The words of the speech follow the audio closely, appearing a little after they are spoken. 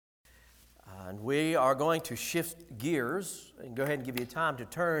We are going to shift gears and go ahead and give you time to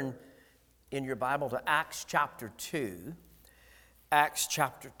turn in your Bible to Acts chapter 2. Acts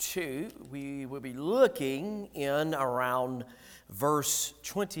chapter 2, we will be looking in around verse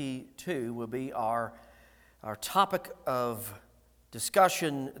 22 will be our topic of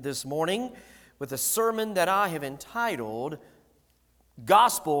discussion this morning with a sermon that I have entitled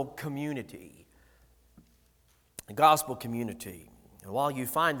Gospel Community. Gospel Community. And while you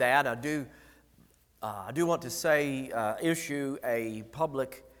find that, I do want to issue a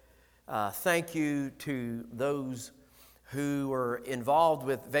public thank you to those who were involved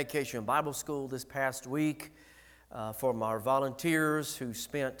with Vacation Bible School this past week, from our volunteers who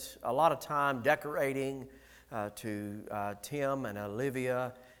spent a lot of time decorating, to Tim and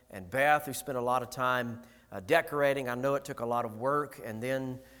Olivia and Beth who spent a lot of time decorating. I know it took a lot of work, and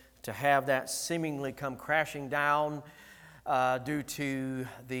then to have that seemingly come crashing down due to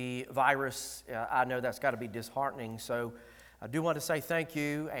the virus, I know that's got to be disheartening. So I do want to say thank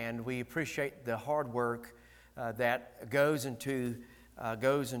you, and we appreciate the hard work that goes into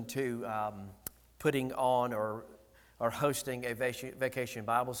putting on or hosting a Vacation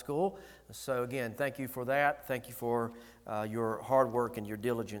Bible School. So again, thank you for that. Thank you for your hard work and your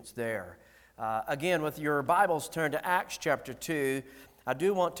diligence there. Again, with your Bibles turned to Acts chapter 2, I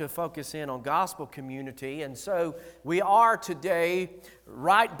do want to focus in on gospel community. And so we are today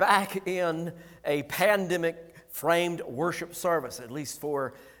right back in a pandemic-framed worship service, at least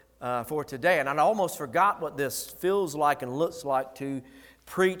for today. And I almost forgot what this feels like and looks like to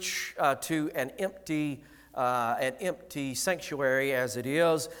preach to an empty sanctuary as it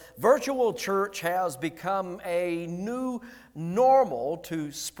is. Virtual church has become a new normal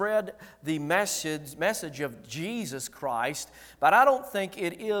to spread the message of Jesus Christ, but I don't think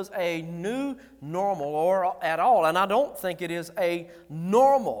it is a new normal or at all, and I don't think it is a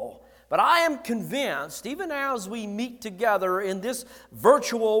normal. But I am convinced, even as we meet together in this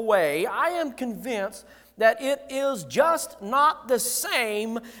virtual way, I am convinced that it is just not the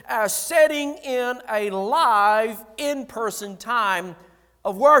same as setting in a live, in-person time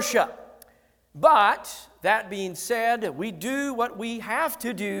of worship. But, that being said, we do what we have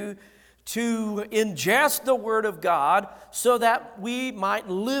to do to ingest the Word of God so that we might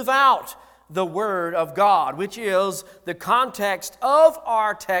live out the Word of God, which is the context of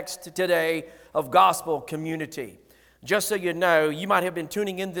our text today of gospel community. Just so you know, you might have been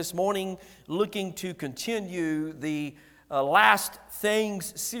tuning in this morning looking to continue the Last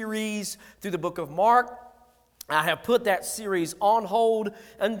Things series through the book of Mark. I have put that series on hold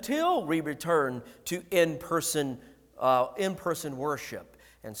until we return to in-person worship.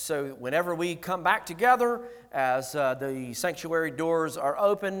 And so whenever we come back together, as the sanctuary doors are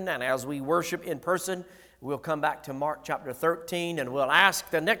open and as we worship in person, we'll come back to Mark chapter 13 and we'll ask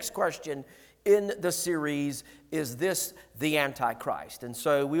the next question in the series, is this the Antichrist? And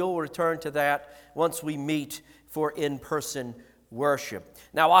so we'll return to that once we meet for in-person worship.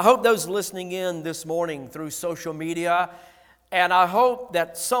 Now, I hope those listening in this morning through social media, and I hope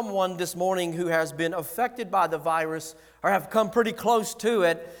that someone this morning who has been affected by the virus or have come pretty close to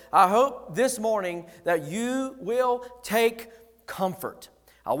it, I hope this morning that you will take comfort.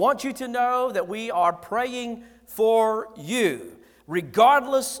 I want you to know that we are praying for you,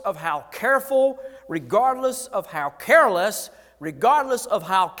 regardless of how careful, regardless of how careless, regardless of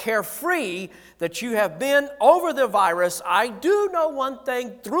how carefree that you have been over the virus. I do know one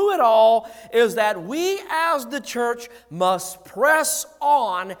thing through it all is that we as the church must press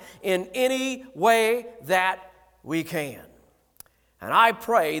on in any way that we can. And I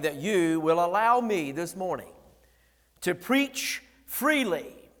pray that you will allow me this morning to preach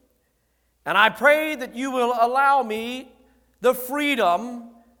freely. And I pray that you will allow me the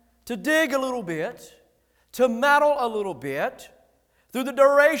freedom to dig a little bit, to meddle a little bit through the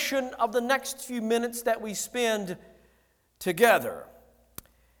duration of the next few minutes that we spend together.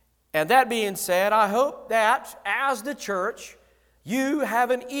 And that being said, I hope that as the church, you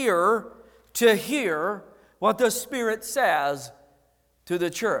have an ear to hear what the Spirit says to the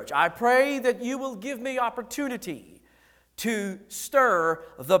church. I pray that you will give me opportunity to stir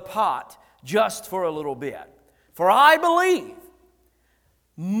the pot just for a little bit. For I believe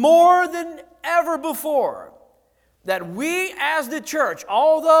more than ever before that we as the church,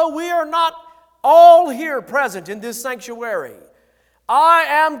 although we are not all here present in this sanctuary, I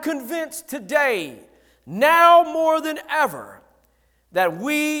am convinced today, now more than ever, that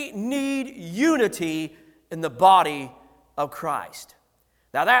we need unity in the body of Christ.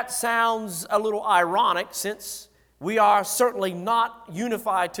 Now that sounds a little ironic since we are certainly not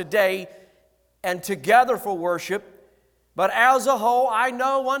unified today and together for worship But as a whole, I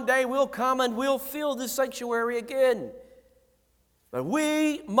know one day we'll come and we'll fill this sanctuary again. But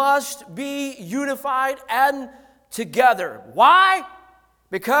we must be unified and together. Why?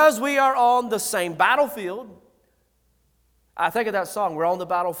 Because we are on the same battlefield. I think of that song, we're on the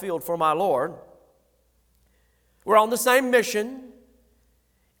battlefield for my Lord. We're on the same mission,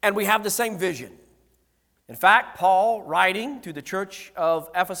 and we have the same vision. In fact, Paul, writing to the church of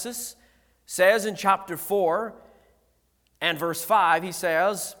Ephesus, says in chapter 4 and verse 5, he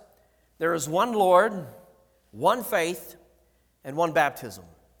says, there is one Lord, one faith, and one baptism.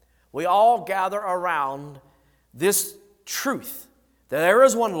 We all gather around this truth that there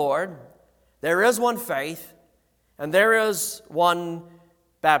is one Lord, there is one faith, and there is one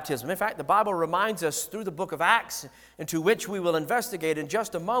baptism. In fact, the Bible reminds us through the book of Acts, into which we will investigate in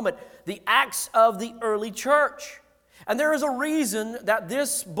just a moment, the Acts of the early church. And there is a reason that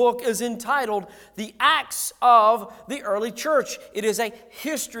this book is entitled The Acts of the Early Church. It is a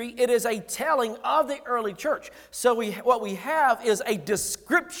history, it is a telling of the early church. So what we have is a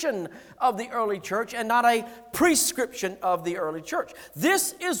description of the early church and not a prescription of the early church.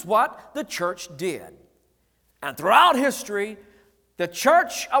 This is what the church did. And throughout history, the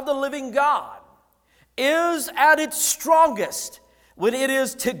church of the living God is at its strongest when it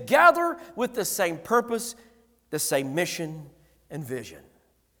is together with the same purpose, the same mission and vision.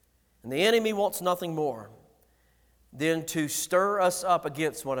 And the enemy wants nothing more than to stir us up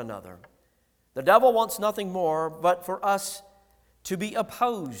against one another. The devil wants nothing more but for us to be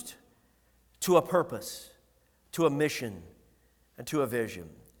opposed to a purpose, to a mission, and to a vision.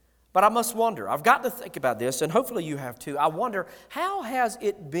 But I must wonder, I've got to think about this, and hopefully you have too. I wonder, how has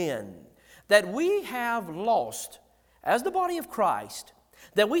it been that we have lost, as the body of Christ,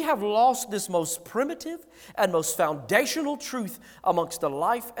 that we have lost this most primitive and most foundational truth amongst the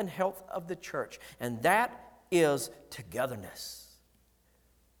life and health of the church, and that is togetherness.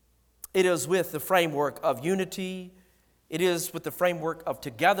 It is with the framework of unity, it is with the framework of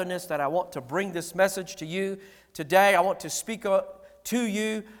togetherness that I want to bring this message to you today. I want to speak to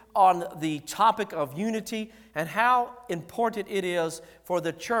you on the topic of unity and how important it is for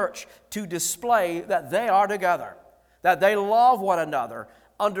the church to display that they are together, that they love one another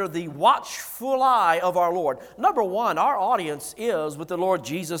under the watchful eye of our Lord. Number one, our audience is with the Lord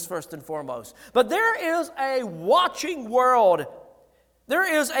Jesus first and foremost. But there is a watching world.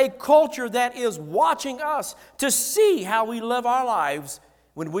 There is a culture that is watching us to see how we live our lives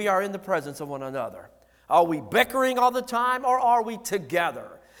when we are in the presence of one another. Are we bickering all the time, or are we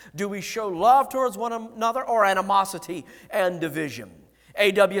together? Do we show love towards one another, or animosity and division?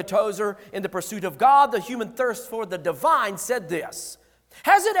 A.W. Tozer, in The Pursuit of God, The Human Thirst for the Divine, said this: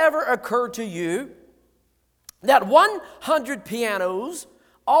 has it ever occurred to you that 100 pianos,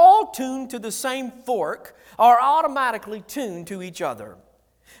 all tuned to the same fork, are automatically tuned to each other?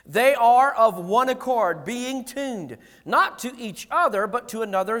 They are of one accord, being tuned, not to each other, but to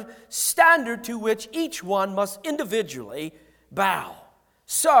another standard to which each one must individually bow.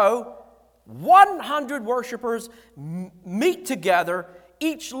 So, 100 worshipers meet together,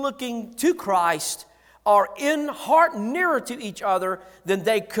 each looking to Christ, are in heart nearer to each other than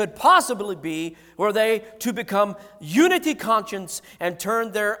they could possibly be, were they to become unity conscious and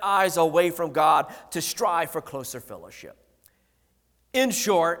turn their eyes away from God to strive for closer fellowship. In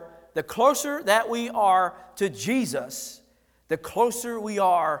short, the closer that we are to Jesus, the closer we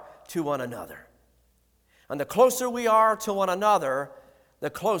are to one another. And the closer we are to one another, the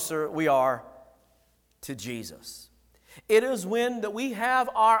closer we are to Jesus. It is when that we have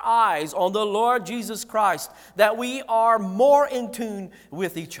our eyes on the Lord Jesus Christ that we are more in tune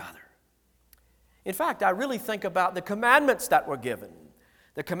with each other. In fact, I really think about the commandments that were given.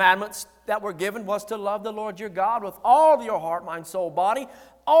 The commandments that were given was to love the Lord your God with all your heart, mind, soul, body,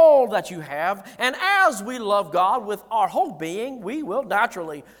 all that you have. And as we love God with our whole being, we will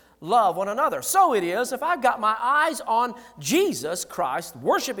naturally love one another. So it is, if I've got my eyes on Jesus Christ,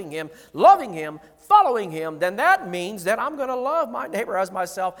 worshiping Him, loving Him, following Him, then that means that I'm going to love my neighbor as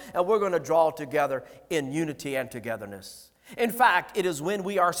myself, and we're going to draw together in unity and togetherness. In fact, it is when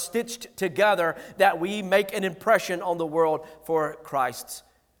we are stitched together that we make an impression on the world for Christ's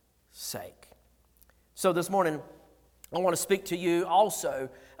sake. So this morning, I want to speak to you also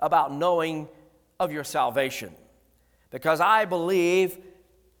about knowing of your salvation, because I believe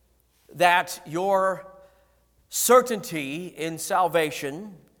that your certainty in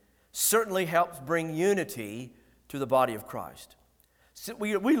salvation certainly helps bring unity to the body of Christ. So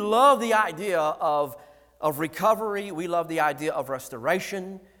we love the idea of recovery. We love the idea of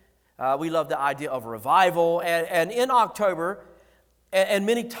restoration. We love the idea of revival. And in October, and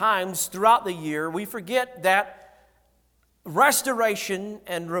many times throughout the year, we forget that restoration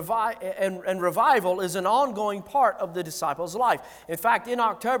and revival is an ongoing part of the disciples' life. In fact, in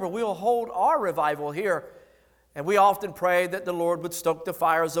October, we'll hold our revival here. And we often pray that the Lord would stoke the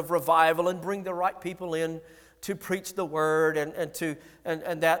fires of revival and bring the right people in to preach the Word,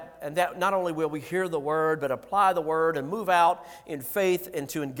 and that not only will we hear the Word, but apply the Word and move out in faith and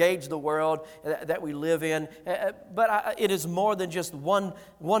to engage the world that we live in. But it is more than just one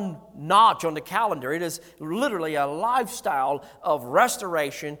notch on the calendar. It is literally a lifestyle of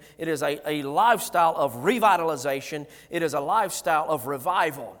restoration. It is a lifestyle of revitalization. It is a lifestyle of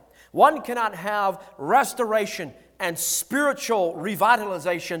revival. One cannot have restoration and spiritual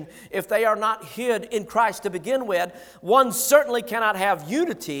revitalization if they are not hid in Christ to begin with. One certainly cannot have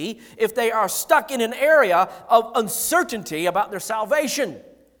unity if they are stuck in an area of uncertainty about their salvation.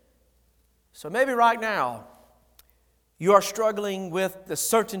 So maybe right now you are struggling with the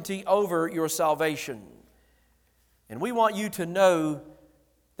certainty over your salvation. And we want you to know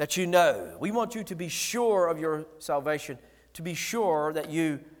that you know. We want you to be sure of your salvation, to be sure that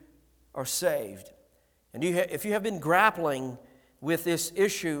you are saved. And if you have been grappling with this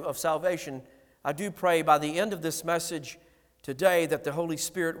issue of salvation, I do pray by the end of this message today that the Holy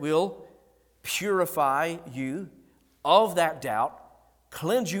Spirit will purify you of that doubt,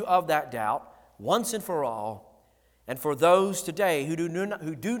 cleanse you of that doubt once and for all. And for those today who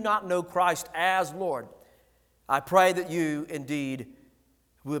do not know Christ as Lord, I pray that you indeed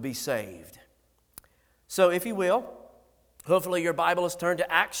will be saved. So if you will, hopefully your Bible is turned to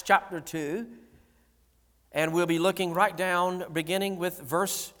Acts chapter 2. And we'll be looking right down, beginning with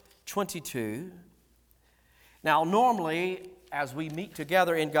verse 22. Now, normally, as we meet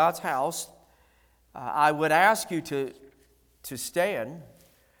together in God's house, I would ask you to stand.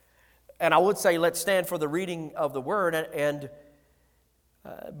 And I would say, let's stand for the reading of the Word.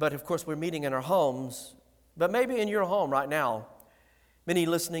 But, of course, we're meeting in our homes. But maybe in your home right now, many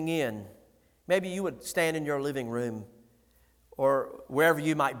listening in, maybe you would stand in your living room, or wherever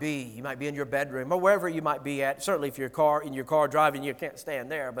you might be. You might be in your bedroom or wherever you might be at. Certainly if you're in your car driving, you can't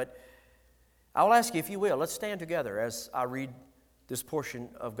stand there. But I'll ask you, if you will, let's stand together as I read this portion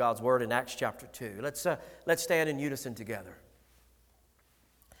of God's Word in Acts chapter 2. Let's stand in unison together.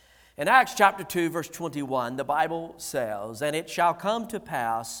 In Acts chapter 2, verse 21, the Bible says, "And it shall come to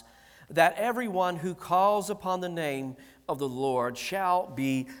pass that everyone who calls upon the name of the Lord shall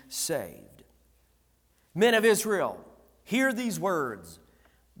be saved." Men of Israel, hear these words.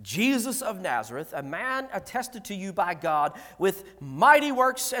 Jesus of Nazareth, a man attested to you by God with mighty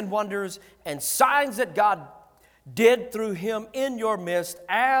works and wonders and signs that God did through him in your midst,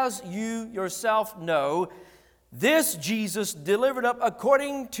 as you yourself know, this Jesus delivered up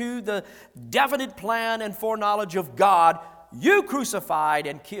according to the definite plan and foreknowledge of God, you crucified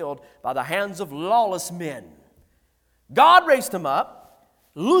and killed by the hands of lawless men. God raised him up,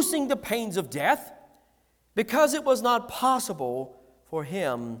 loosing the pains of death, because it was not possible for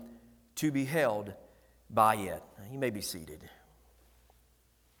him to be held by it. You may be seated.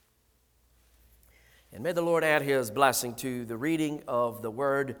 And may the Lord add his blessing to the reading of the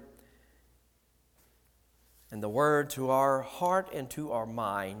Word, and the Word to our heart and to our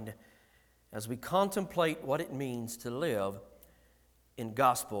mind as we contemplate what it means to live in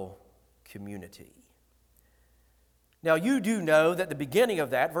gospel community. Now, you do know that the beginning of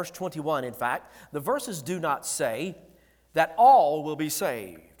that, verse 21, in fact, the verses do not say that all will be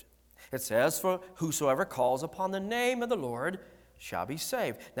saved. It says, "For whosoever calls upon the name of the Lord shall be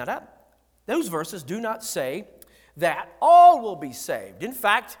saved." Now, those verses do not say that all will be saved. In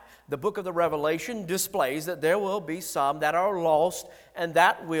fact, the book of the Revelation displays that there will be some that are lost and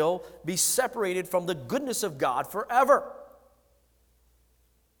that will be separated from the goodness of God forever.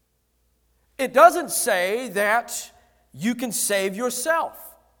 It doesn't say that you can save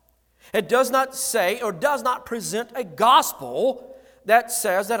yourself. It does not say or does not present a gospel that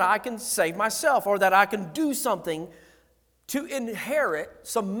says that I can save myself or that I can do something to inherit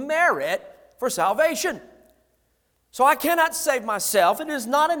some merit for salvation. So I cannot save myself. It is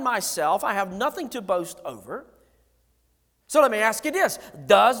not in myself. I have nothing to boast over. So let me ask you this.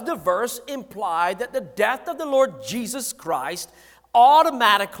 Does the verse imply that the death of the Lord Jesus Christ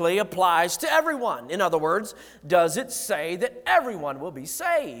automatically applies to everyone? In other words, does it say that everyone will be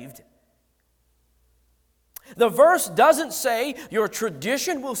saved? The verse doesn't say your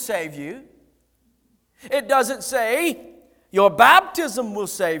tradition will save you. It doesn't say your baptism will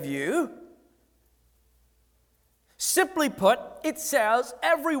save you. Simply put, it says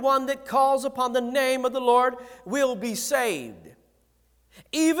everyone that calls upon the name of the Lord will be saved.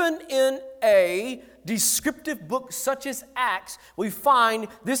 Even in a descriptive book such as Acts, we find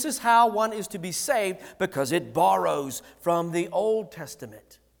this is how one is to be saved because it borrows from the Old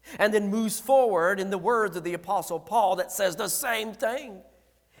Testament and then moves forward in the words of the Apostle Paul that says the same thing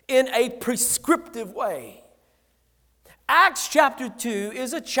in a prescriptive way. Acts chapter 2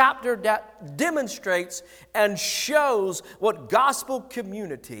 is a chapter that demonstrates and shows what gospel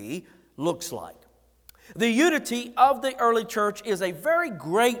community looks like. The unity of the early church is a very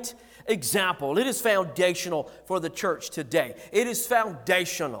great example. It is foundational for the church today. It is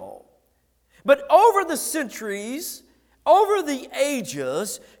foundational. But over the centuries, over the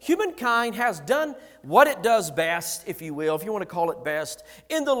ages, humankind has done what it does best, if you will, if you want to call it best,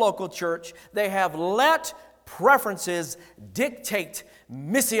 in the local church. They have let preferences dictate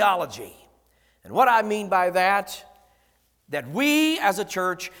missiology. And what I mean by that we as a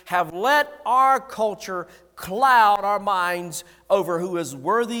church have let our culture cloud our minds over who is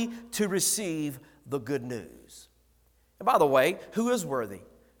worthy to receive the good news. And by the way, who is worthy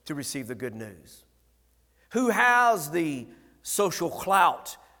to receive the good news? Who has the social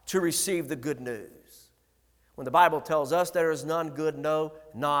clout to receive the good news? When the Bible tells us there is none good, no,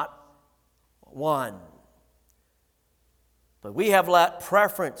 not one. But we have let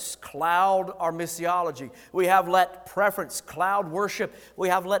preference cloud our missiology. We have let preference cloud worship. We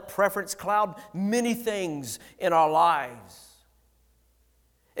have let preference cloud many things in our lives.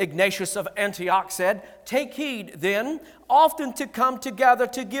 Ignatius of Antioch said, "Take heed then often to come together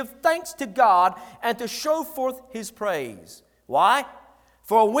to give thanks to God and to show forth His praise." Why?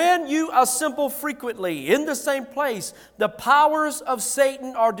 "For when you assemble frequently in the same place, the powers of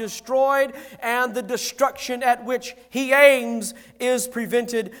Satan are destroyed, and the destruction at which he aims is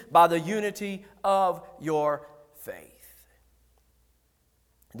prevented by the unity of your faith."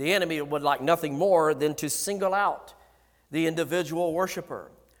 The enemy would like nothing more than to single out the individual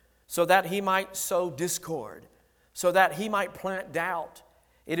worshiper so that he might sow discord, so that he might plant doubt.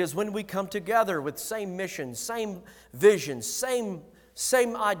 It is when we come together with same mission, same vision,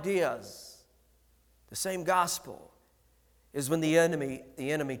 same ideas, the same gospel, is when the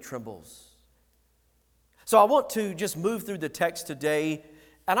enemy trembles. So I want to just move through the text today,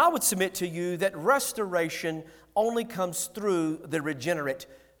 and I would submit to you that restoration only comes through the regenerate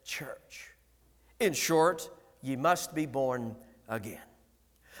church. In short, ye must be born again.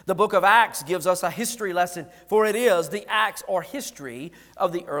 The book of Acts gives us a history lesson, for it is the Acts or history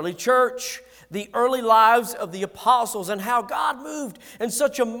of the early church, the early lives of the apostles, and how God moved in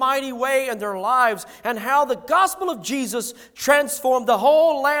such a mighty way in their lives, and how the gospel of Jesus transformed the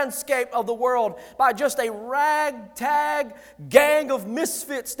whole landscape of the world by just a ragtag gang of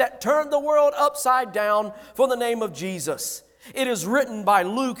misfits that turned the world upside down for the name of Jesus. It is written by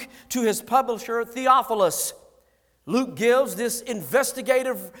Luke to his publisher Theophilus. Luke gives this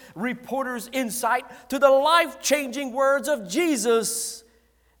investigative reporter's insight to the life-changing words of Jesus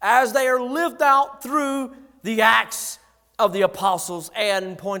as they are lived out through the Acts of the apostles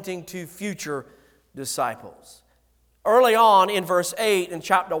and pointing to future disciples. Early on in verse 8 in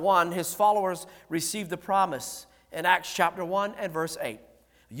chapter 1, his followers received the promise in Acts chapter 1 and verse 8.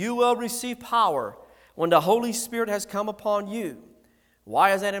 "You will receive power when the Holy Spirit has come upon you."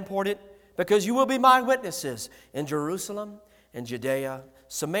 Why is that important? Because you will be my witnesses in Jerusalem, in Judea,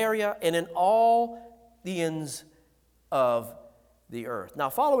 Samaria, and in all the ends of the earth. Now,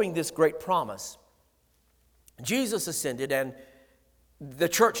 following this great promise, Jesus ascended, and the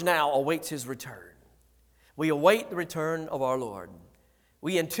church now awaits His return. We await the return of our Lord.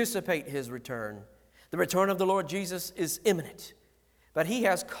 We anticipate His return. The return of the Lord Jesus is imminent, but He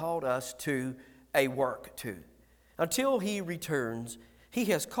has called us to a work too. Until He returns, He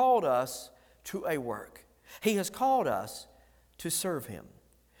has called us to a work. He has called us to serve Him.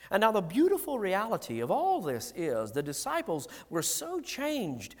 And now the beautiful reality of all this is the disciples were so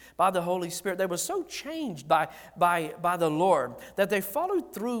changed by the Holy Spirit. They were so changed by the Lord that they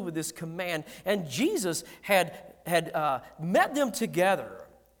followed through with this command. And Jesus had met them together,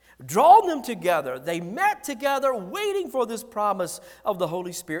 drawn them together. They met together waiting for this promise of the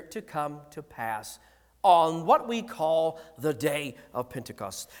Holy Spirit to come to pass on what we call the day of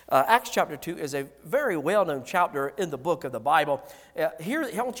Pentecost. Acts chapter 2 is a very well-known chapter in the book of the Bible. I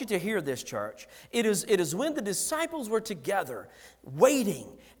want you to hear this, church. It is when the disciples were together,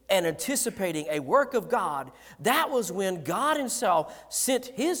 waiting and anticipating a work of God. That was when God Himself sent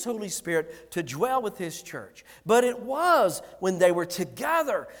His Holy Spirit to dwell with His church. But it was when they were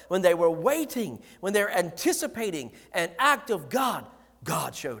together, when they were waiting, when they were anticipating an act of God,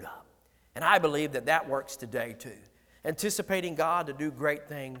 God showed up. And I believe that works today too. Anticipating God to do great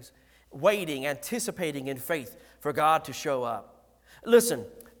things, waiting, anticipating in faith for God to show up. Listen,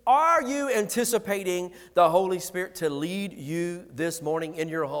 are you anticipating the Holy Spirit to lead you this morning in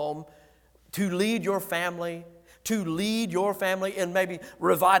your home, to lead your family, in maybe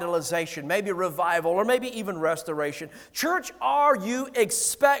revitalization, maybe revival, or maybe even restoration? Church, are you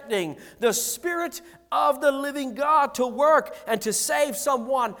expecting the Spirit of the living God to work and to save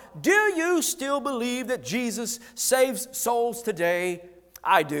someone? Do you still believe that Jesus saves souls today?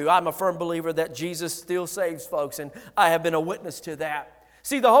 I do. I'm a firm believer that Jesus still saves folks, and I have been a witness to that.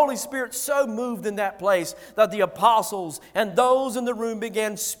 See, the Holy Spirit so moved in that place that the apostles and those in the room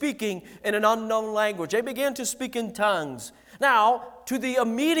began speaking in an unknown language. They began to speak in tongues. Now, to the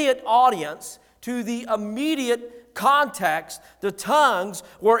immediate audience, to the immediate context, the tongues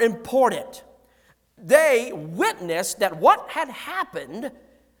were important. They witnessed that what had happened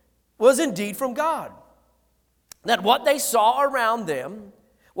was indeed from God. That what they saw around them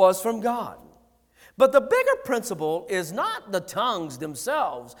was from God. But the bigger principle is not the tongues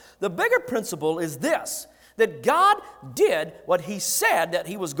themselves. The bigger principle is this, that God did what He said that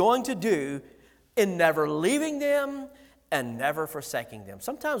He was going to do in never leaving them and never forsaking them.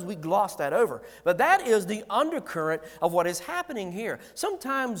 Sometimes we gloss that over, but that is the undercurrent of what is happening here.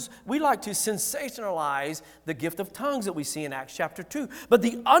 Sometimes we like to sensationalize the gift of tongues that we see in Acts chapter 2, but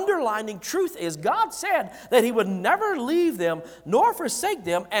the underlying truth is God said that He would never leave them nor forsake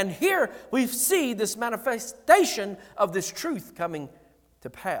them, and here we see this manifestation of this truth coming to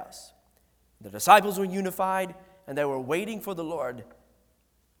pass. The disciples were unified, and they were waiting for the Lord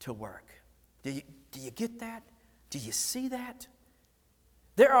to work. Do you get that? Do you see that?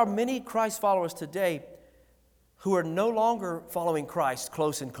 There are many Christ followers today who are no longer following Christ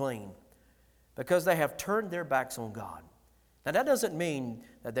close and clean because they have turned their backs on God. Now, that doesn't mean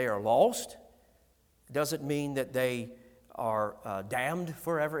that they are lost. It doesn't mean that they are damned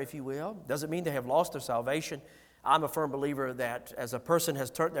forever, if you will. It doesn't mean they have lost their salvation. I'm a firm believer that as a person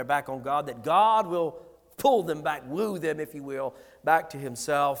has turned their back on God, that God will pull them back, woo them, if you will, back to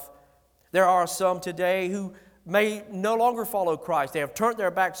Himself. There are some today who may no longer follow Christ. They have turned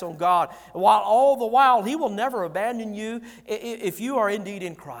their backs on God. And while all the while, He will never abandon you if you are indeed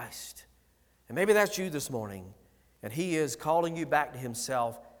in Christ. And maybe that's you this morning. And He is calling you back to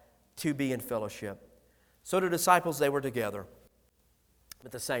Himself to be in fellowship. So the disciples, they were together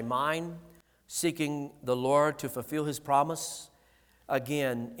with the same mind, seeking the Lord to fulfill His promise,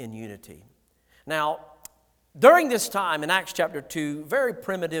 again in unity. Now, during this time in Acts chapter 2, very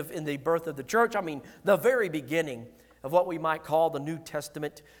primitive in the birth of the church, the very beginning of what we might call the New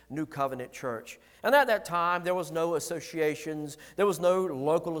Testament, New Covenant church. And at that time, there was no associations, there was no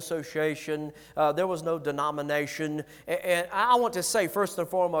local association, there was no denomination. And I want to say, first and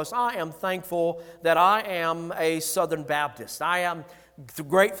foremost, I am thankful that I am a Southern Baptist. I am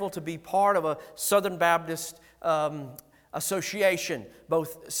grateful to be part of a Southern Baptist association,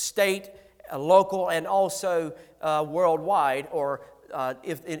 both state, local, and also worldwide, or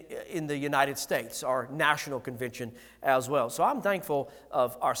if in the United States, our national convention as well. So I'm thankful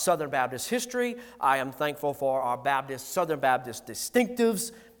of our Southern Baptist history. I am thankful for our Southern Baptist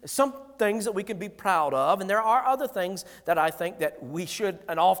distinctives, some things that we can be proud of, and there are other things that I think that we should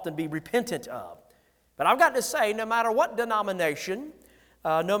and often be repentant of. But I've got to say, no matter what denomination,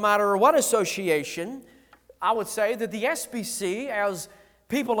 no matter what association, I would say that the SBC, as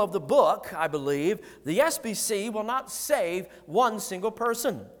people of the book, I believe, the SBC will not save one single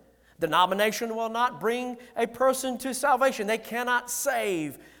person. Denomination will not bring a person to salvation. They cannot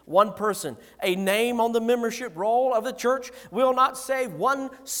save one person. A name on the membership roll of the church will not save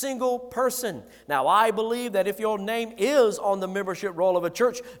one single person. Now, I believe that if your name is on the membership roll of a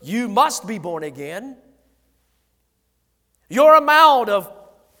church, you must be born again. Your amount of,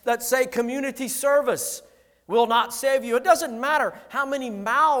 let's say, community service will not save you. It doesn't matter how many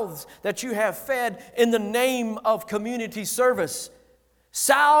mouths that you have fed in the name of community service.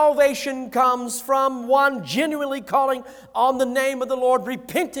 Salvation comes from one genuinely calling on the name of the Lord,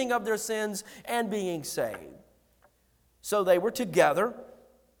 repenting of their sins, and being saved. So they were together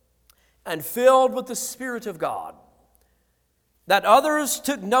and filled with the Spirit of God, that others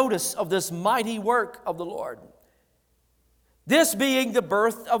took notice of this mighty work of the Lord. This being the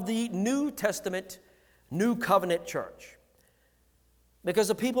birth of the New Testament, New Covenant church, because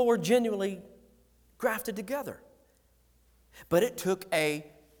the people were genuinely grafted together. But it took a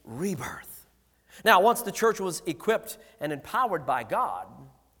rebirth. Now, once the church was equipped and empowered by God,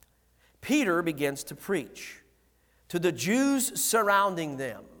 Peter begins to preach to the Jews surrounding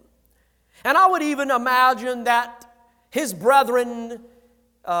them. And I would even imagine that his brethren,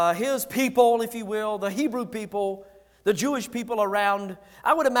 his people, if you will, the Hebrew people, the Jewish people around,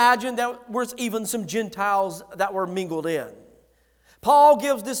 I would imagine there was even some Gentiles that were mingled in. Paul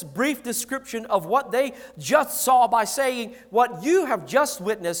gives this brief description of what they just saw by saying, what you have just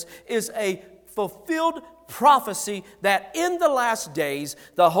witnessed is a fulfilled prophecy that in the last days,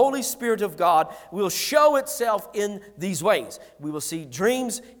 the Holy Spirit of God will show itself in these ways. We will see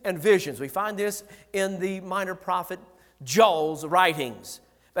dreams and visions. We find this in the minor prophet Joel's writings.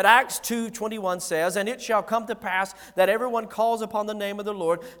 But Acts 2:21 says, and it shall come to pass that everyone calls upon the name of the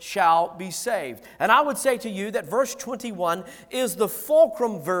Lord shall be saved. And I would say to you that verse 21 is the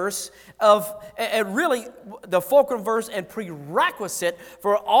fulcrum verse really the fulcrum verse and prerequisite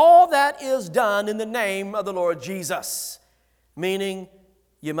for all that is done in the name of the Lord Jesus. Meaning,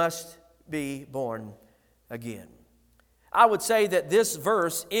 you must be born again. I would say that this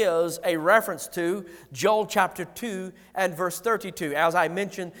verse is a reference to Joel chapter 2 and verse 32. As I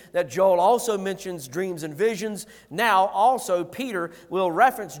mentioned that Joel also mentions dreams and visions, now also Peter will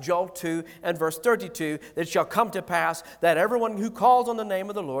reference Joel 2 and verse 32, that it shall come to pass that everyone who calls on the name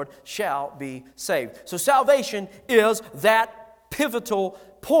of the Lord shall be saved. So salvation is that pivotal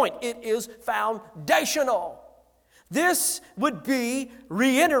point. It is foundational. This would be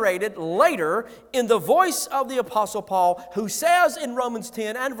reiterated later in the voice of the Apostle Paul, who says in Romans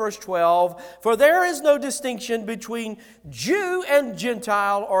 10 and verse 12, for there is no distinction between Jew and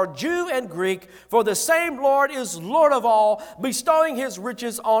Gentile or Jew and Greek, for the same Lord is Lord of all, bestowing His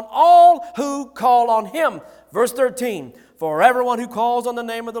riches on all who call on Him. Verse 13, for everyone who calls on the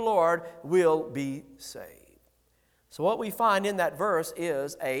name of the Lord will be saved. So what we find in that verse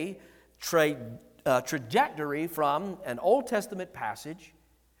is a trajectory from an Old Testament passage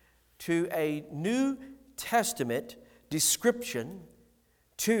to a New Testament description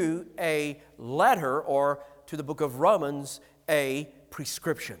to a letter, or to the book of Romans, a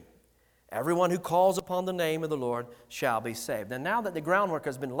prescription. Everyone who calls upon the name of the Lord shall be saved. And now that the groundwork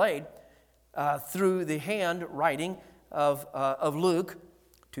has been laid through the handwriting of Luke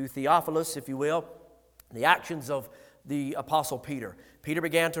to Theophilus, if you will, the actions of the Apostle Peter. Peter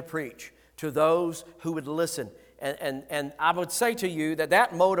began to preach to those who would listen. And I would say to you that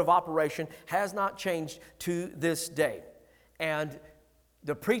that mode of operation has not changed to this day. And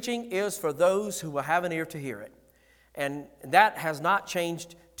the preaching is for those who will have an ear to hear it. And that has not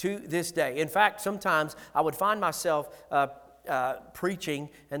changed to this day. In fact, sometimes I would find myself preaching,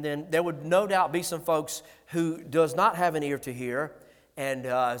 and then there would no doubt be some folks who does not have an ear to hear,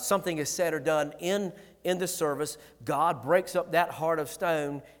 and something is said or done in the service. God breaks up that heart of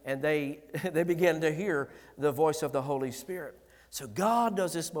stone, and they begin to hear the voice of the Holy Spirit. So God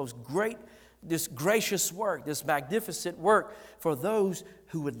does this this gracious work, this magnificent work for those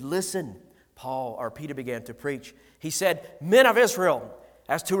who would listen. Peter began to preach. He said, men of Israel,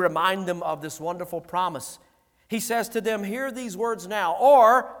 as to remind them of this wonderful promise. He says to them, hear these words now,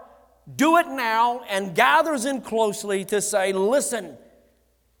 or do it now, and gathers in closely to say, listen.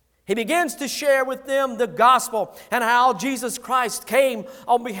 He begins to share with them the gospel and how Jesus Christ came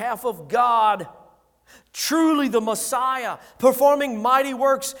on behalf of God. Truly the Messiah, performing mighty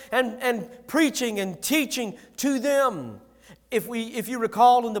works and preaching and teaching to them. If you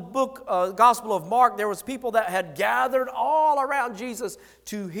recall in the book, Gospel of Mark, there was people that had gathered all around Jesus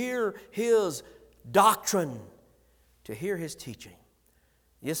to hear His doctrine, to hear His teaching.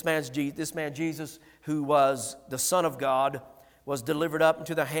 This man Jesus, who was the Son of God, was delivered up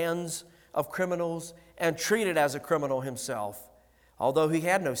into the hands of criminals and treated as a criminal himself, although He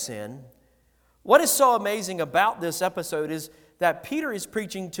had no sin. What is so amazing about this episode is that Peter is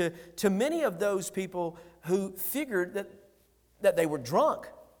preaching to many of those people who figured that they were drunk.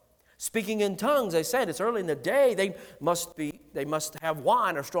 Speaking in tongues, they said it's early in the day, they must have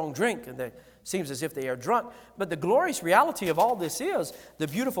wine or strong drink, and it seems as if they are drunk. But the glorious reality of all this is the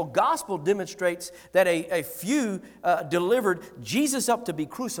beautiful gospel demonstrates that a few delivered Jesus up to be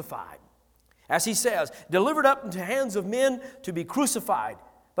crucified. As he says, delivered up into hands of men to be crucified.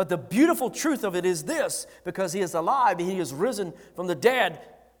 But the beautiful truth of it is this: because He is alive, He is risen from the dead,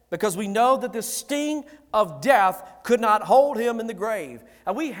 because we know that the sting of death could not hold Him in the grave.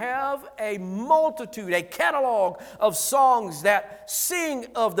 And we have a multitude, a catalog of songs that sing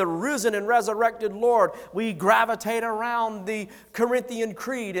of the risen and resurrected Lord. We gravitate around the Corinthian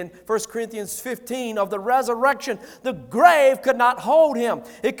Creed in 1 Corinthians 15 of the resurrection. The grave could not hold Him.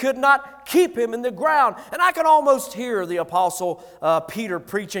 It could not keep Him in the ground. And I can almost hear the Apostle Peter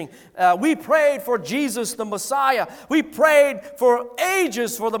preaching. We prayed for Jesus the Messiah. We prayed for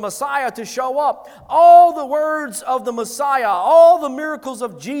ages for the Messiah to show up. All the words of the Messiah, all the miracles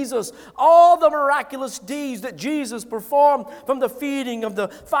of Jesus, all the miraculous deeds that Jesus performed, from the feeding of the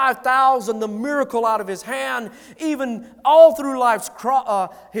 5,000, the miracle out of His hand, even all through life's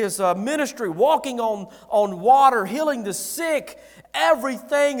His ministry, walking on water, healing the sick,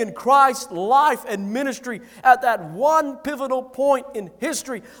 Everything in Christ's life and ministry at that one pivotal point in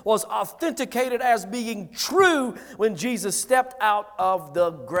history was authenticated as being true when Jesus stepped out of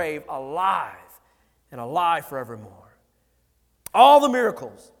the grave alive and alive forevermore. All the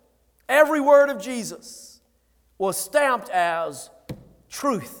miracles, every word of Jesus was stamped as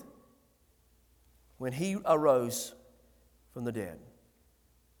truth when He arose from the dead.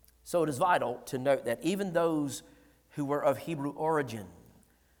 So it is vital to note that even those who were of Hebrew origin,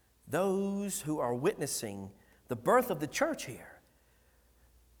 those who are witnessing the birth of the church here,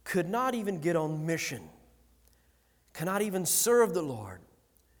 could not even get on mission, cannot even serve the Lord,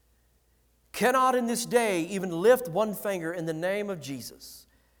 cannot in this day even lift one finger in the name of Jesus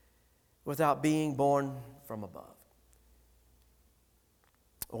without being born from above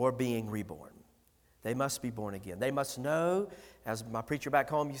or being reborn. They must be born again. They must know, as my preacher back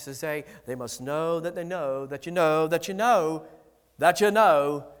home used to say, they must know that they know that you know that you know that you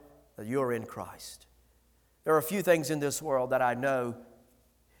know that you're in Christ. There are a few things in this world that I know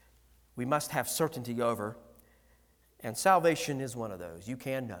we must have certainty over, and salvation is one of those. You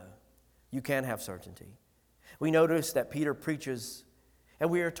can know. You can have certainty. We notice that Peter preaches,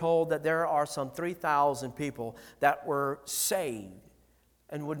 and we are told that there are some 3,000 people that were saved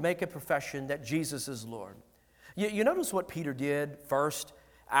and would make a profession that Jesus is Lord. You notice what Peter did first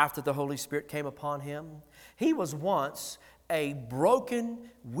after the Holy Spirit came upon him? He was once a broken,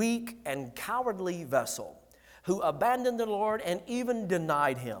 weak, and cowardly vessel who abandoned the Lord and even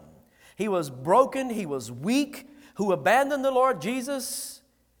denied Him. He was broken, he was weak, who abandoned the Lord Jesus,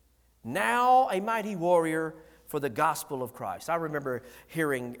 now a mighty warrior for the gospel of Christ. I remember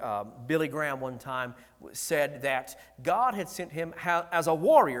hearing Billy Graham one time said that God had sent him as a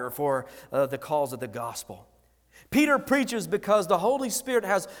warrior for the cause of the gospel. Peter preaches because the Holy Spirit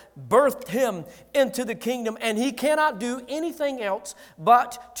has birthed him into the kingdom, and he cannot do anything else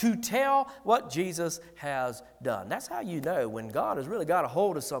but to tell what Jesus has done. That's how you know when God has really got a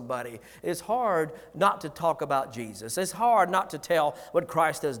hold of somebody. It's hard not to talk about Jesus. It's hard not to tell what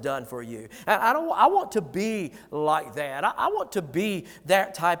Christ has done for you. And I want to be like that. I want to be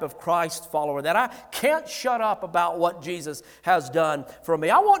that type of Christ follower, that I can't shut up about what Jesus has done for me.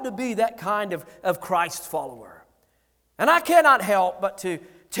 I want to be that kind of Christ follower. And I cannot help but to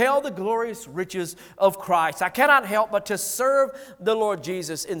tell the glorious riches of Christ. I cannot help but to serve the Lord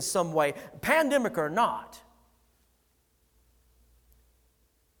Jesus in some way, pandemic or not.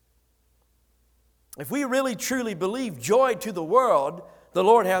 If we really truly believe joy to the world, the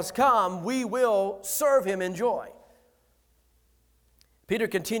Lord has come, we will serve Him in joy. Peter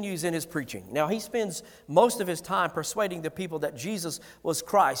continues in his preaching. Now, he spends most of his time persuading the people that Jesus was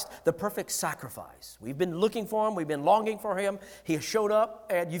Christ, the perfect sacrifice. We've been looking for Him. We've been longing for Him. He has showed up,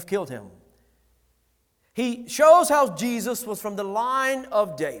 and you've killed Him. He shows how Jesus was from the line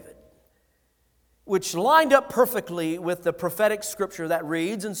of David, which lined up perfectly with the prophetic scripture that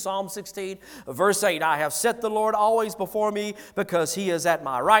reads in Psalm 16, verse 8, I have set the Lord always before me, because He is at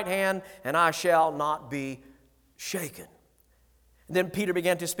my right hand, and I shall not be shaken. Then Peter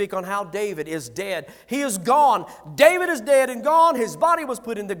began to speak on how David is dead. He is gone. David is dead and gone. His body was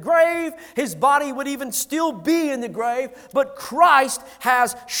put in the grave. His body would even still be in the grave. But Christ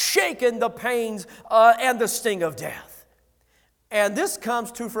has shaken the pains and the sting of death. And this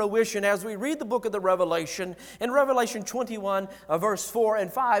comes to fruition as we read the book of the Revelation, in Revelation 21, verse 4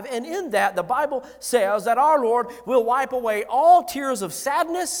 and 5. And in that, the Bible says that our Lord will wipe away all tears of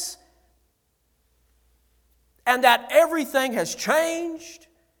sadness, and that everything has changed.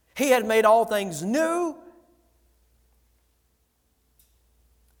 He had made all things new.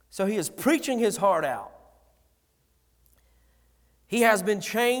 So he is preaching his heart out. He has been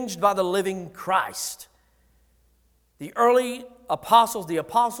changed by the living Christ. The early apostles, the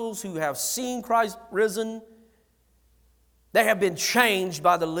apostles who have seen Christ risen, they have been changed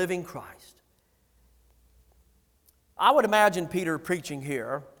by the living Christ. I would imagine Peter preaching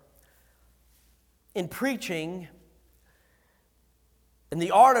here. In preaching, in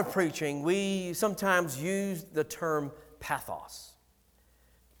the art of preaching, we sometimes use the term pathos.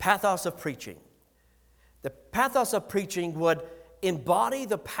 Pathos of preaching. The pathos of preaching would embody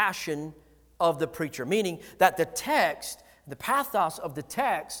the passion of the preacher, meaning that the text, the pathos of the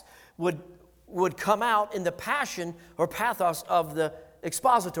text would come out in the passion or pathos of the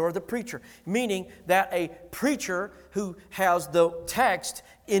expositor or the preacher, meaning that a preacher who has the text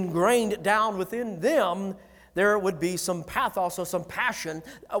ingrained down within them, there would be some pathos or some passion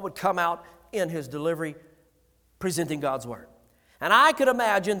that would come out in his delivery presenting God's Word. And I could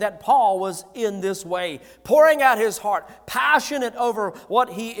imagine that Paul was in this way, pouring out his heart, passionate over what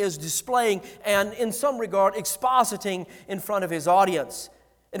he is displaying, and in some regard expositing in front of his audience.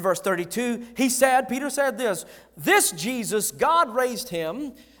 In verse 32, Peter said this Jesus, God raised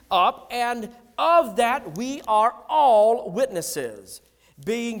him up, and of that we are all witnesses.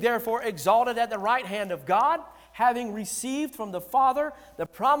 Being therefore exalted at the right hand of God, having received from the Father the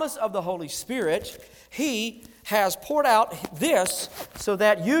promise of the Holy Spirit, He has poured out this so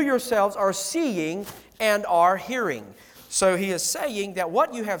that you yourselves are seeing and are hearing. So he is saying that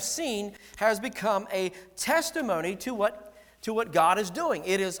what you have seen has become a testimony to what God is doing.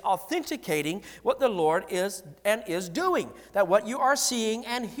 It is authenticating what the Lord is doing. That what you are seeing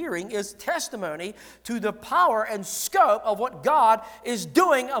and hearing is testimony to the power and scope of what God is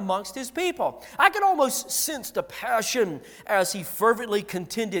doing amongst His people. I can almost sense the passion as he fervently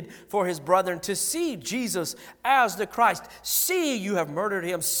contended for his brethren to see Jesus as the Christ. See, you have murdered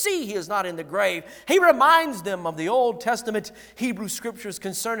Him. See, He is not in the grave. He reminds them of the Old Testament Hebrew Scriptures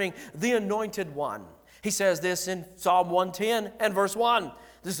concerning the Anointed One. He says this in Psalm 110 and verse 1.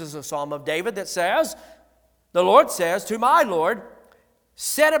 This is a psalm of David that says, the Lord says to my Lord,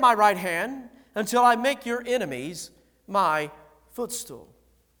 sit at my right hand until I make your enemies my footstool.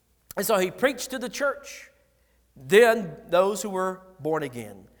 And so he preached to the church, then those who were born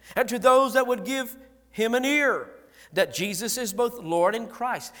again, and to those that would give him an ear, that Jesus is both Lord and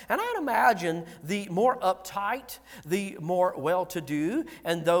Christ. And I'd imagine the more uptight, the more well-to-do,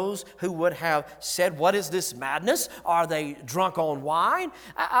 and those who would have said, what is this madness? Are they drunk on wine?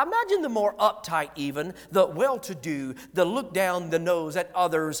 I imagine the more uptight even, the well-to-do, the look down the nose at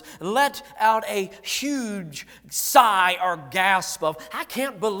others, let out a huge sigh or gasp of, I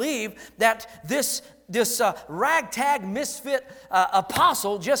can't believe that this ragtag misfit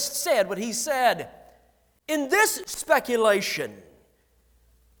apostle just said what he said. In this speculation,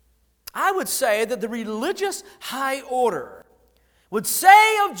 I would say that the religious high order would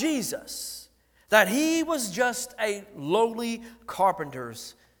say of Jesus that He was just a lowly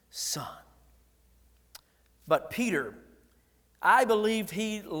carpenter's son. But Peter, I believed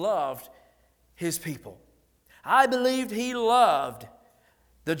he loved his people. I believed he loved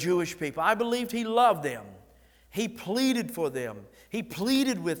the Jewish people. I believed he loved them. He pleaded for them. He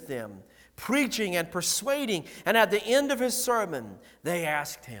pleaded with them, preaching and persuading. And at the end of his sermon, they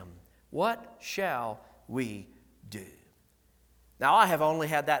asked him, what shall we do? Now, I have only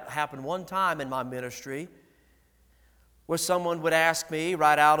had that happen one time in my ministry, where someone would ask me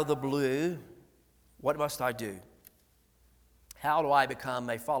right out of the blue, what must I do? How do I become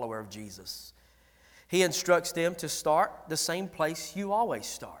a follower of Jesus? He instructs them to start the same place you always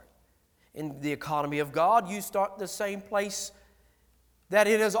start. In the economy of God, you start the same place that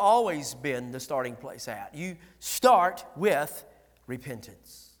it has always been the starting place at. You start with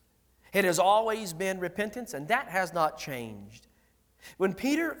repentance. It has always been repentance, and that has not changed. When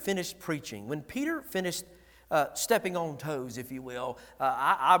Peter finished preaching, when Peter finished stepping on toes, if you will,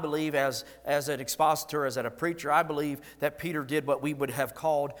 I believe as an expositor, as a preacher, I believe that Peter did what we would have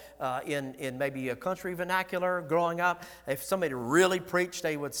called in maybe a country vernacular growing up. If somebody really preached,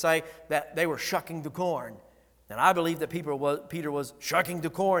 they would say that they were shucking the corn. And I believe that Peter was shucking the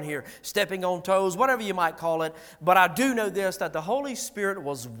corn here, stepping on toes, whatever you might call it. But I do know this, that the Holy Spirit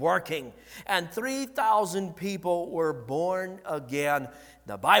was working, and 3,000 people were born again.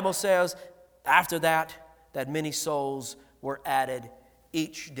 The Bible says after that many souls were added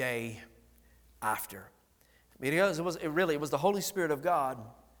each day after. Because it was the Holy Spirit of God.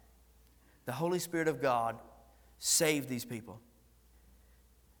 The Holy Spirit of God saved these people.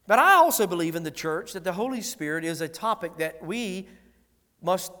 But I also believe in the church that the Holy Spirit is a topic that we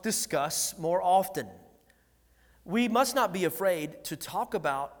must discuss more often. We must not be afraid to talk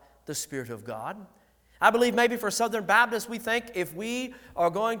about the Spirit of God. I believe maybe for Southern Baptists, we think if we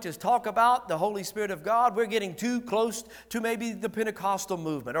are going to talk about the Holy Spirit of God, we're getting too close to maybe the Pentecostal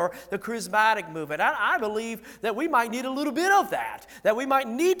movement or the charismatic movement. I believe that we might need a little bit of that we might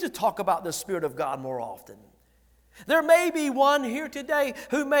need to talk about the Spirit of God more often. There may be one here today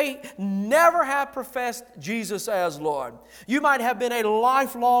who may never have professed Jesus as Lord. You might have been a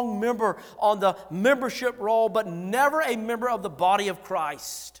lifelong member on the membership roll, but never a member of the body of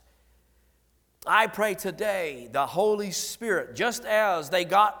Christ. I pray today the Holy Spirit, just as He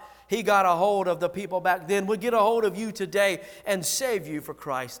got a hold of the people back then, would get a hold of you today and save you for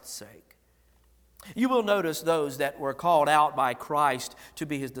Christ's sake. You will notice those that were called out by Christ to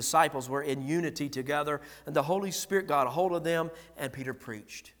be His disciples were in unity together, and the Holy Spirit got a hold of them, and Peter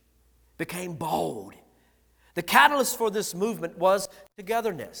preached, became bold. The catalyst for this movement was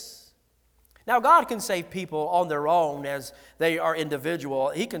togetherness. Now, God can save people on their own as they are individual.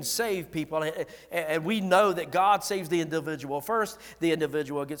 He can save people, and we know that God saves the individual first. The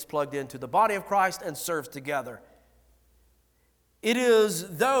individual gets plugged into the body of Christ and serves together. It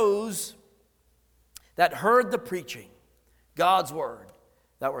is those that heard the preaching, God's word,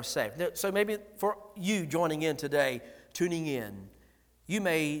 that were saved. So maybe for you joining in today, tuning in, you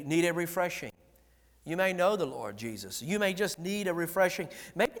may need a refreshing. You may know the Lord Jesus. You may just need a refreshing.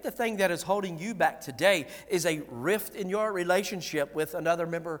 Maybe the thing that is holding you back today is a rift in your relationship with another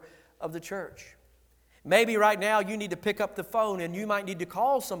member of the church. Maybe right now you need to pick up the phone and you might need to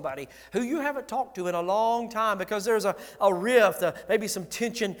call somebody who you haven't talked to in a long time because there's a rift, maybe some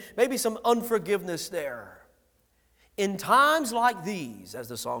tension, maybe some unforgiveness there. In times like these, as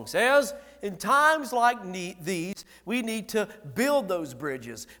the song says, in times like these, we need to build those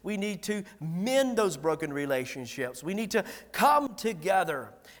bridges. We need to mend those broken relationships. We need to come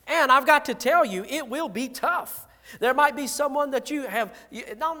together. And I've got to tell you, it will be tough. There might be someone that you have,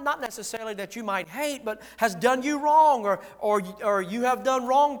 not necessarily that you might hate, but has done you wrong or you have done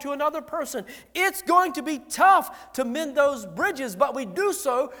wrong to another person. It's going to be tough to mend those bridges, but we do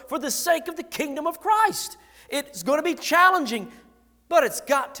so for the sake of the kingdom of Christ. It's going to be challenging, but it's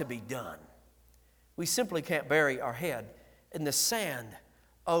got to be done. We simply can't bury our head in the sand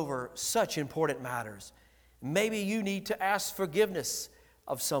over such important matters. Maybe you need to ask forgiveness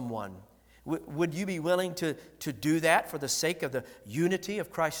of someone. Would you be willing to do that for the sake of the unity of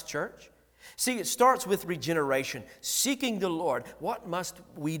Christ's church? See, it starts with regeneration, seeking the Lord. What must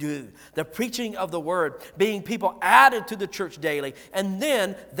we do? The preaching of the word, being people added to the church daily, and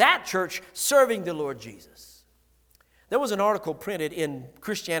then that church serving the Lord Jesus. There was an article printed in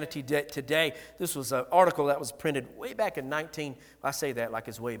Christianity Today. This was an article that was printed way back in I say that like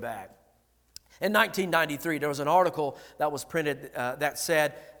it's way back. In 1993, there was an article that was printed that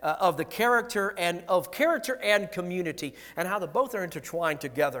said of character and community, and how the both are intertwined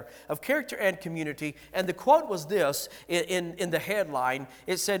together, of character and community. And the quote was this in the headline.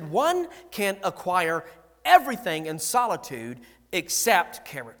 It said, "One can acquire everything in solitude except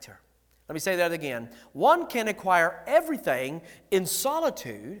character." Let me say that again. One can acquire everything in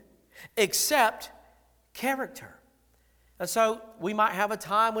solitude except character. And so we might have a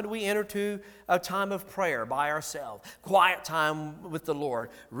time when we enter to a time of prayer by ourselves, quiet time with the Lord,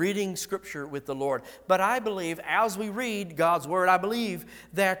 reading Scripture with the Lord. But I believe as we read God's Word, I believe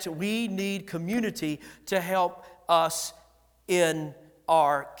that we need community to help us in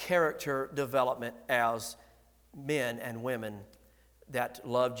our character development as men and women that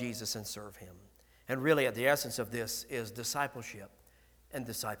love Jesus and serve Him. And really at the essence of this is discipleship and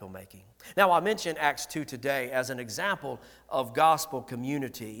disciple making. Now, I mentioned Acts 2 today as an example of gospel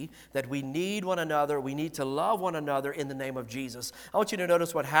community, that we need one another. We need to love one another in the name of Jesus. I want you to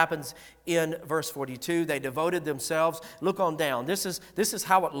notice what happens in verse 42. They devoted themselves. Look on down. This is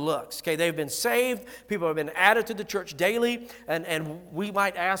how it looks. Okay, they've been saved. People have been added to the church daily. And we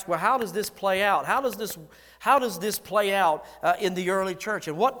might ask, well, how does this play out? How does this play out in the early church?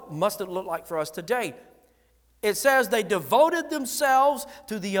 And what must it look like for us today? It says they devoted themselves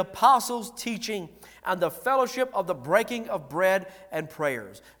to the apostles' teaching and the fellowship of the breaking of bread and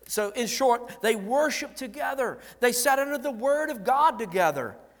prayers. So in short, they worshiped together. They sat under the Word of God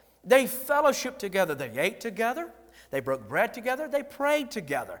together. They fellowshiped together. They ate together. They broke bread together. They prayed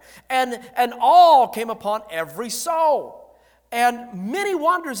together. And all came upon every soul. And many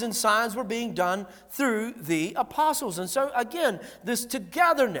wonders and signs were being done through the apostles. And so again, this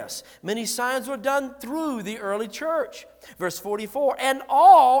togetherness, many signs were done through the early church. Verse 44, and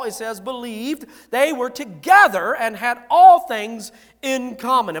all, it says, believed. They were together and had all things in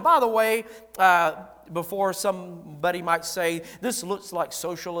common. And by the way, before somebody might say, this looks like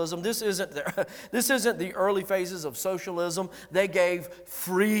socialism. This isn't the early phases of socialism. They gave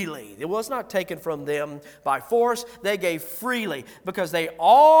freely. It was not taken from them by force. They gave freely because they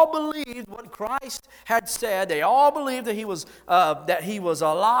all believed what Christ had said. They all believed that He was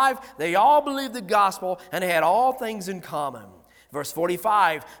alive. They all believed the gospel, and they had all things in common. Verse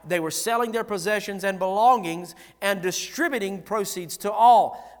 45, they were selling their possessions and belongings and distributing proceeds to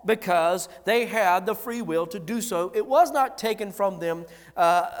all because they had the free will to do so. It was not taken from them,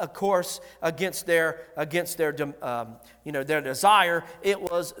 of course, against their desire. It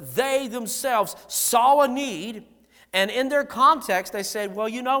was they themselves saw a need, and in their context, they said, well,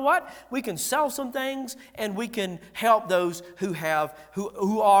 you know what? We can sell some things and we can help those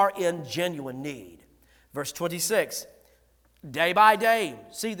who are in genuine need. Verse 26, day by day.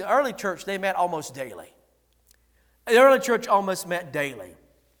 See, the early church, they met almost daily. The early church almost met daily.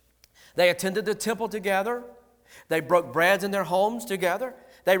 They attended the temple together. They broke breads in their homes together.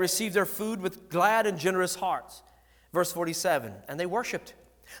 They received their food with glad and generous hearts. Verse 47, and they worshiped.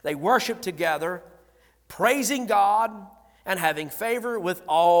 They worshiped together, praising God and having favor with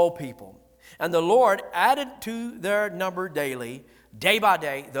all people. And the Lord added to their number daily, day by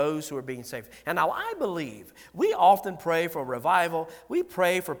day, those who are being saved. And now I believe, we often pray for revival. We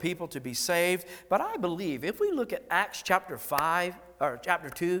pray for people to be saved. But I believe if we look at Acts chapter 5, or chapter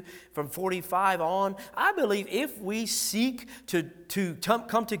 2, from 45 on, I believe if we seek to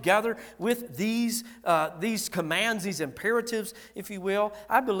come together with these commands, these imperatives, if you will,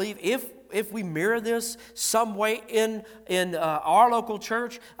 I believe if we mirror this some way in our local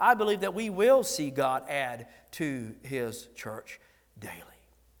church, I believe that we will see God add to His church daily.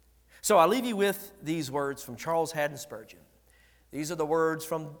 So I leave you with these words from Charles Haddon Spurgeon. These are the words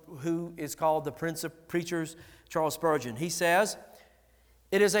from who is called the Prince of Preachers, Charles Spurgeon. He says,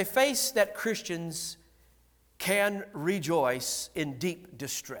 "It is a face that Christians can rejoice in deep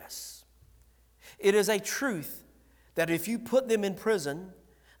distress. It is a truth that if you put them in prison,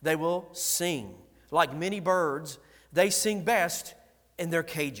 they will sing. Like many birds, they sing best in their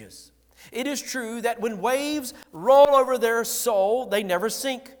cages. It is true that when waves roll over their soul, they never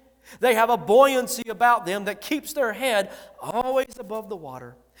sink. They have a buoyancy about them that keeps their head always above the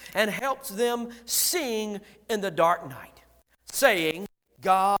water and helps them sing in the dark night, saying,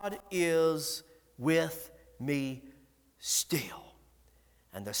 'God is with me still.'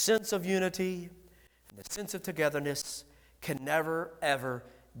 And the sense of unity and the sense of togetherness can never, ever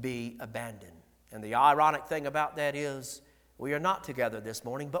be abandoned." And the ironic thing about that is we are not together this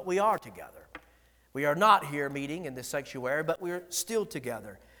morning, but we are together. We are not here meeting in the sanctuary, but we are still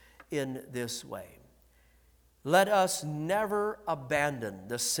together in this way. Let us never abandon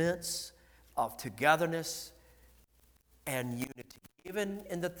the sense of togetherness and unity, even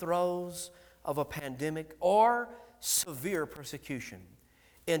in the throes of a pandemic or severe persecution.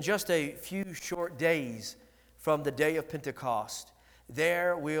 In just a few short days from the day of Pentecost,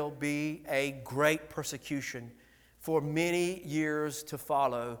 there will be a great persecution for many years to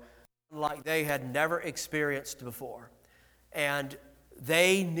follow, like they had never experienced before. And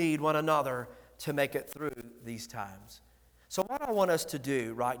they need one another to make it through these times. So what I want us to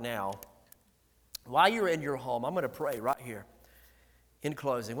do right now, while you're in your home, I'm going to pray right here in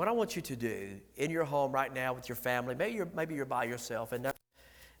closing. What I want you to do in your home right now with your family, maybe you're by yourself, and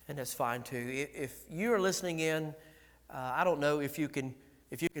that's fine too. If you're listening in, I don't know if you can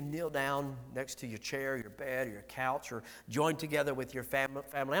kneel down next to your chair, your bed, or your couch, or join together with your family.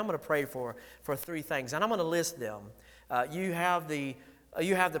 I'm going to pray for three things, and I'm going to list them. You have the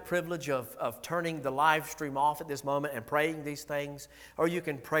privilege of turning the live stream off at this moment and praying these things, or you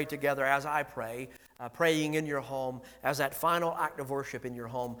can pray together as I pray, praying in your home as that final act of worship in your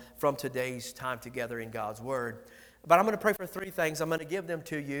home from today's time together in God's Word. But I'm going to pray for three things. I'm going to give them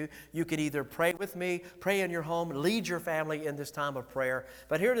to you. You can either pray with me, pray in your home, lead your family in this time of prayer.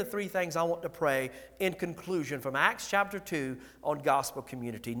 But here are the three things I want to pray in conclusion from Acts chapter 2 on gospel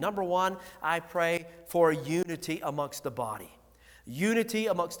community. Number one, I pray for unity amongst the body. Unity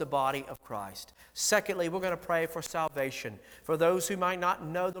amongst the body of Christ. Secondly, we're going to pray for salvation. For those who might not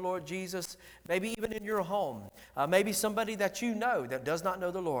know the Lord Jesus, maybe even in your home, maybe somebody that you know that does not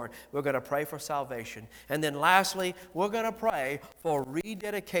know the Lord, we're going to pray for salvation. And then lastly, we're going to pray for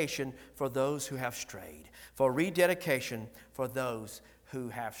rededication for those who have strayed. For rededication for those who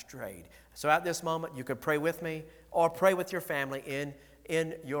have strayed. So at this moment, you can pray with me or pray with your family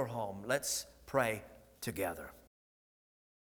in your home. Let's pray together.